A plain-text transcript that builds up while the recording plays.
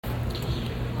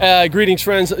Greetings,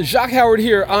 friends. Jacque Howard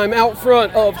here. I'm out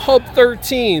front of Hub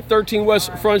 13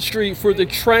 West Front Street for the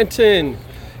Trenton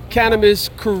Cannabis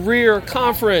Career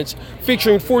Conference,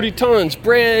 featuring 40 tons,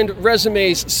 brand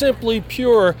resumes, simply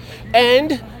pure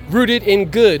and rooted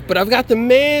in good. But I've got the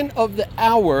man of the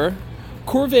hour,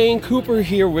 Corvain Cooper,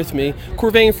 here with me.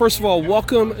 Corvain, first of all,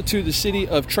 welcome to the city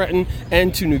of Trenton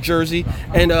and to New Jersey.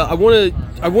 And I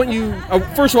want you.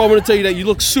 First of all, I want to tell you that you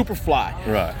look super fly.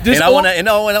 Right. I want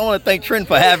to thank Trenton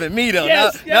for having me, though.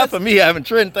 Yes. Not for me having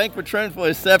Trenton. Thank for Trenton for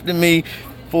accepting me.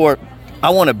 I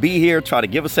want to be here, try to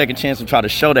give a second chance and try to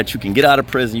show that you can get out of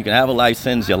prison, you can have a life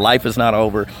sentence, your life is not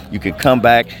over, you can come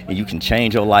back and you can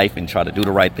change your life and try to do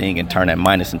the right thing and turn that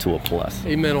minus into a plus.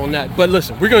 Amen on that. But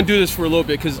listen, we're going to do this for a little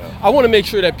bit because I want to make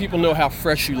sure that people know how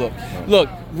fresh you look. Look,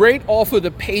 right off of the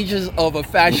pages of a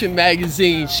fashion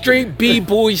magazine, straight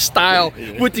B-boy style,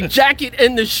 with the jacket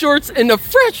and the shorts and the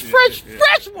fresh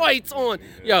whites on.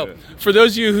 Yo, for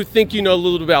those of you who think you know a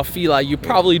little about Feli, you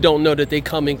probably don't know that they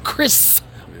come in crisp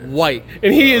white,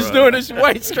 and he is doing this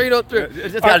white straight up through.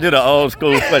 Just gotta do the old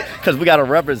school, because we gotta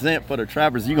represent for the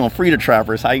trappers. You gonna free the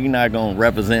trappers? How you not gonna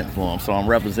represent for them? So I'm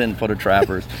representing for the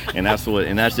trappers, and that's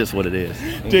just what it is.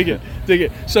 Dig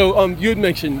it. So you had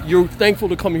mentioned you're thankful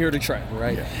to come here to Trenton,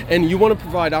 right? Yeah. And you want to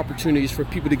provide opportunities for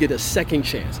people to get a second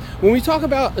chance. When we talk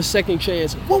about a second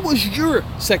chance, what was your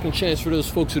second chance for those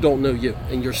folks who don't know you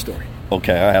and your story?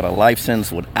 Okay, I had a life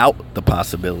sentence without the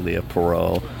possibility of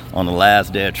parole. On the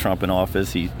last day of Trump in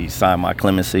office, he signed my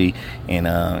clemency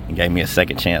and gave me a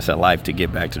second chance at life to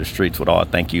get back to the streets with all.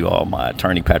 Thank you all, my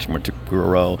attorney, Patrick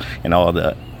Maguro, and all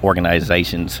the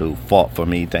organizations who fought for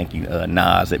me. Thank you,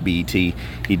 Nas at BET. He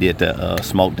did the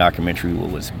Smoke documentary,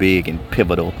 which was big and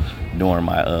pivotal during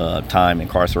my time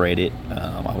incarcerated.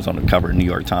 I was on the cover of New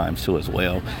York Times too as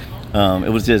well. It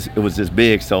was just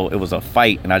big, so it was a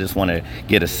fight, and I just want to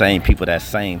get the same people that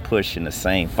same push and the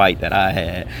same fight that I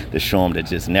had to show them to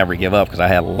just never give up, because I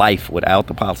had life without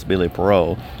the possibility of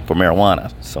parole for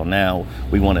marijuana. So now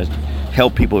we want to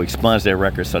help people expunge their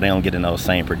records so they don't get in those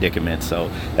same predicaments.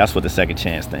 So that's what the second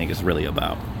chance thing is really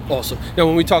about. Awesome. Now,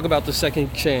 when we talk about the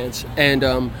second chance,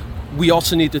 and we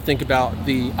also need to think about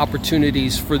the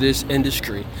opportunities for this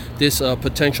industry, this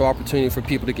potential opportunity for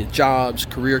people to get jobs,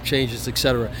 career changes,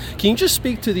 etc. Can you just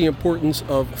speak to the importance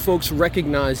of folks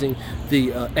recognizing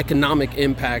the economic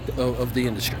impact of the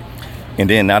industry? And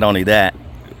then not only that,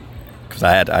 because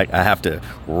I have to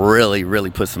really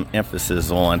put some emphasis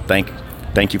on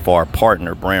thank you for our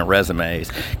partner, Brand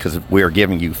Resumes, because we are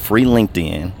giving you free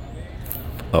LinkedIn,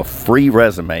 a free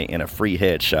resume, and a free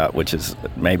headshot, which is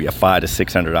maybe a $500 to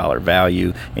 $600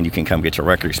 value, and you can come get your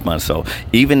record expunged. So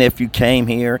even if you came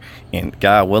here and,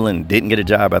 God willing, didn't get a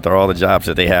job after all the jobs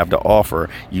that they have to offer,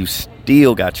 you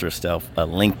still got yourself a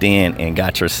LinkedIn and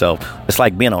got yourself, it's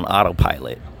like being on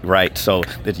autopilot, right? So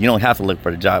that you don't have to look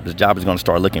for the job. The job is going to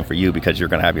start looking for you because you're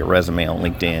going to have your resume on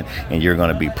LinkedIn and you're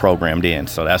going to be programmed in.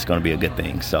 So that's going to be a good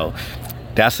thing. So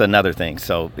that's another thing.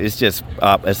 So it's just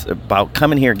it's about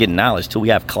coming here and getting knowledge too. We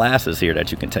have classes here that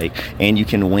you can take, and you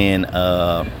can win.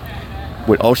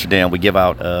 With Osherdam, we give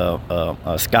out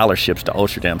scholarships to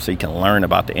Osherdam, so you can learn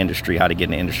about the industry, how to get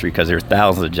in the industry, because there's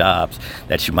thousands of jobs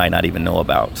that you might not even know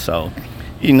about. So,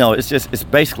 it's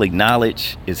basically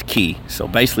knowledge is key. So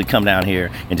basically come down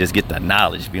here and just get the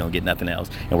knowledge. You don't get nothing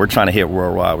else. And we're trying to hit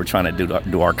worldwide. We're trying to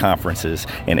do our conferences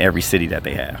in every city that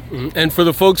they have. Mm-hmm. And for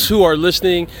the folks who are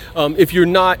listening, if you're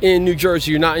not in New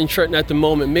Jersey, you're not in Trenton at the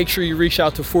moment, make sure you reach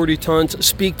out to 40 Tons,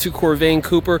 speak to Corvain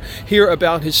Cooper, hear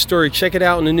about his story. Check it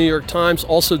out in the New York Times,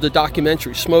 also the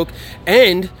documentary Smoke,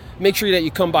 and make sure that you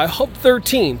come by Hub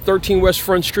 13 West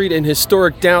Front Street in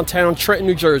historic downtown Trenton,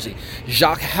 New Jersey.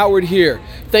 Jacque Howard here,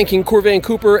 thanking Corvain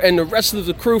Cooper and the rest of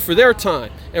the crew for their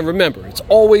time. And remember, it's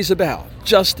always about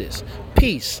justice,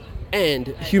 peace, and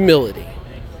humility.